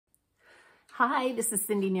Hi, this is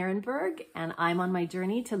Cindy Nierenberg, and I'm on my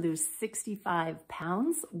journey to lose 65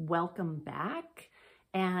 pounds. Welcome back.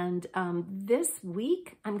 And this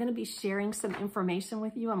week, I'm going to be sharing some information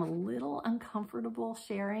with you. I'm a little uncomfortable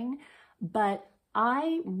sharing, but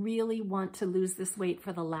I really want to lose this weight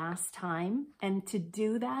for the last time. And to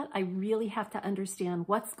do that, I really have to understand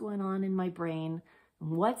what's going on in my brain,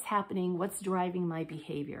 what's happening, what's driving my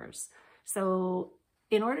behaviors. So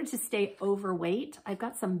in order to stay overweight, I've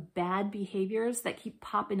got some bad behaviors that keep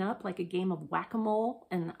popping up like a game of whack-a-mole,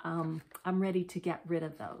 and I'm ready to get rid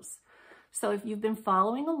of those. So if you've been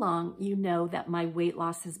following along, you know that my weight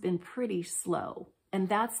loss has been pretty slow, and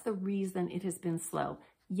that's the reason it has been slow.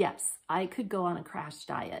 Yes, I could go on a crash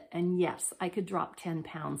diet, and yes, I could drop 10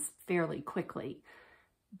 pounds fairly quickly,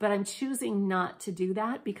 but I'm choosing not to do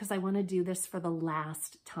that because I want to do this for the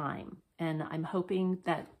last time. And I'm hoping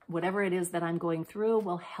that whatever it is that I'm going through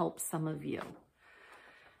will help some of you.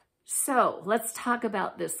 So let's talk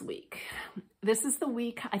about this week. This is the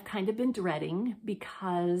week I've kind of been dreading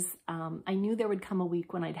because I knew there would come a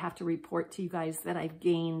week when I'd have to report to you guys that I've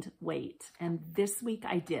gained weight. And this week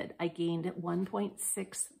I did. I gained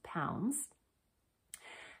 1.6 pounds.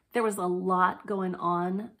 There was a lot going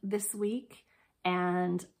on this week.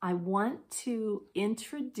 And I want to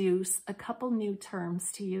introduce a couple new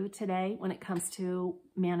terms to you today when it comes to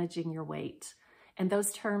managing your weight. And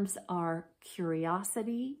those terms are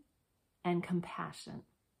curiosity and compassion.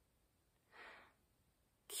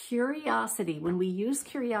 Curiosity, when we use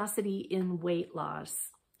curiosity in weight loss,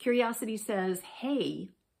 curiosity says, hey,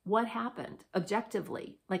 what happened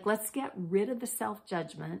objectively? Like, let's get rid of the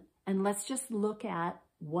self-judgment and let's just look at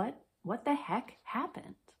what the heck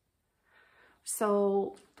happened.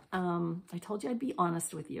 So I told you I'd be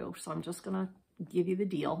honest with you, so I'm just going to give you the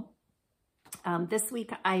deal. This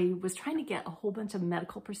week, I was trying to get a whole bunch of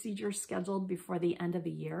medical procedures scheduled before the end of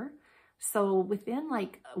the year. So within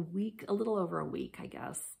like a week, a little over a week, I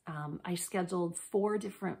guess, I scheduled 4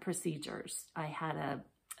 different procedures. I had a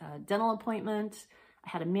dental appointment, I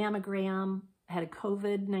had a mammogram, I had a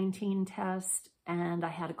COVID-19 test, and I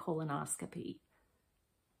had a colonoscopy.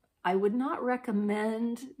 I would not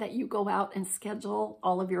recommend that you go out and schedule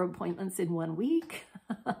all of your appointments in 1 week.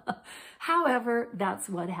 However, that's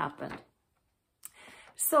what happened.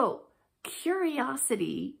 So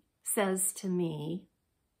curiosity says to me,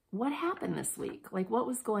 what happened this week? Like, what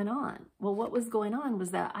was going on? Well, what was going on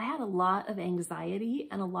was that I had a lot of anxiety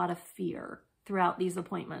and a lot of fear throughout these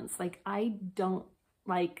appointments. Like, I don't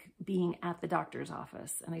like being at the doctor's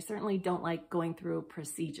office, and I certainly don't like going through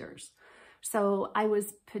procedures. So I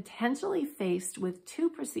was potentially faced with 2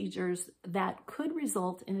 procedures that could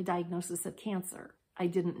result in a diagnosis of cancer. I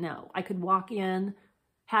didn't know. I could walk in,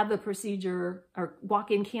 have the procedure, or walk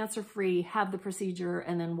in cancer-free, have the procedure,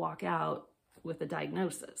 and then walk out with a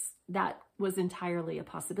diagnosis. That was entirely a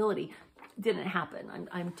possibility. Didn't happen.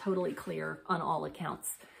 I'm totally clear on all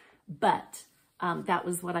accounts. But that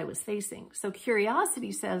was what I was facing. So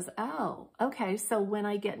curiosity says, oh, okay, so when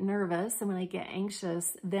I get nervous and when I get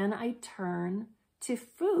anxious, then I turn to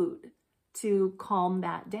food to calm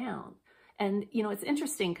that down. And, you know, it's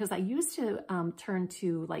interesting because I used to turn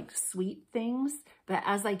to like sweet things, but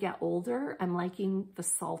as I get older, I'm liking the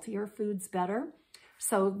saltier foods better.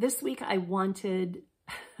 So this week I wanted,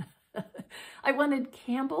 I wanted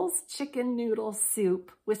Campbell's chicken noodle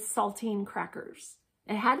soup with saltine crackers.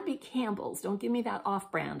 It had to be Campbell's. Don't give me that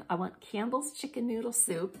off-brand. I want Campbell's chicken noodle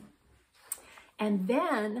soup. And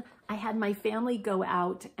then I had my family go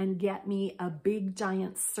out and get me a big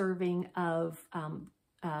giant serving of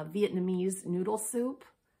Vietnamese noodle soup.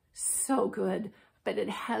 So good, but it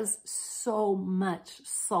has so much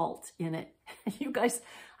salt in it. You guys,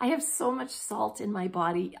 I have so much salt in my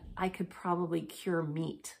body, I could probably cure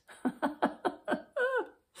meat.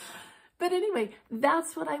 But anyway,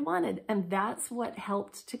 that's what I wanted. And that's what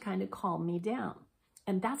helped to kind of calm me down.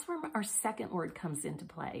 And that's where our second word comes into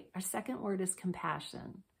play. Our second word is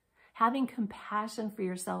compassion. Having compassion for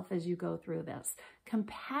yourself as you go through this.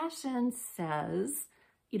 Compassion says,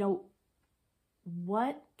 you know,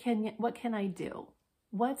 what can I do?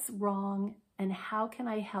 What's wrong? And how can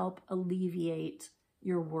I help alleviate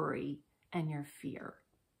your worry and your fear?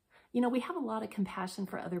 You know, we have a lot of compassion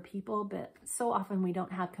for other people, but so often we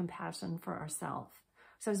don't have compassion for ourselves.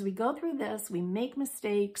 So as we go through this, we make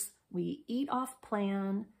mistakes, we eat off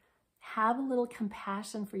plan, have a little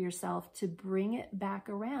compassion for yourself to bring it back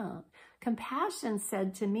around. Compassion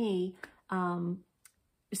said to me,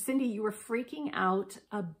 Cindy, you were freaking out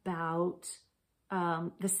about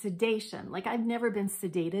the sedation. Like, I've never been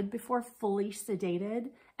sedated before, fully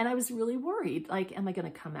sedated. And I was really worried, like, am I going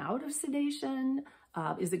to come out of sedation?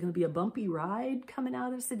 Is it going to be a bumpy ride coming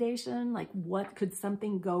out of sedation? Like, what could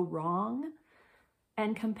something go wrong?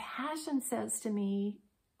 And compassion says to me,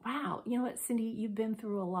 wow, you know what, Cindy, you've been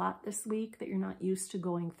through a lot this week that you're not used to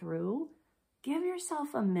going through. Give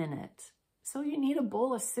yourself a minute. So you need a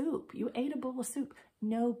bowl of soup. You ate a bowl of soup.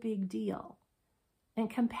 No big deal. And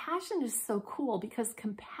compassion is so cool because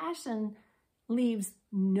compassion leaves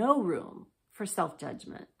no room for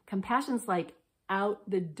self-judgment. Compassion's like out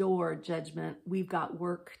the door judgment. We've got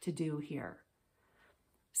work to do here.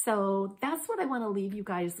 So that's what I want to leave you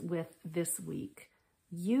guys with this week.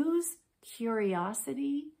 Use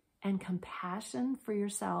curiosity and compassion for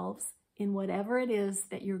yourselves in whatever it is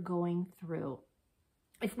that you're going through.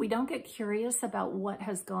 If we don't get curious about what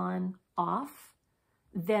has gone off,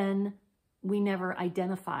 then we never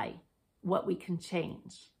identify what we can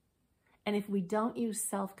change. And if we don't use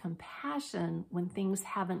self-compassion when things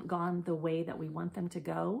haven't gone the way that we want them to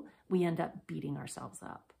go, we end up beating ourselves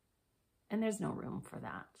up. And there's no room for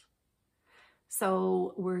that.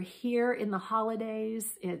 So we're here in the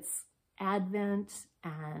holidays. It's Advent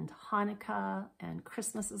and Hanukkah, and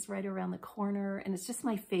Christmas is right around the corner. And it's just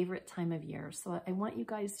my favorite time of year. So I want you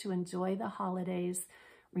guys to enjoy the holidays.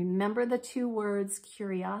 Remember the two words,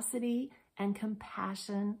 curiosity and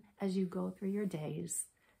compassion, as you go through your days.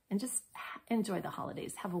 And just enjoy the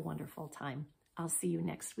holidays. Have a wonderful time. I'll see you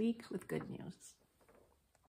next week with good news.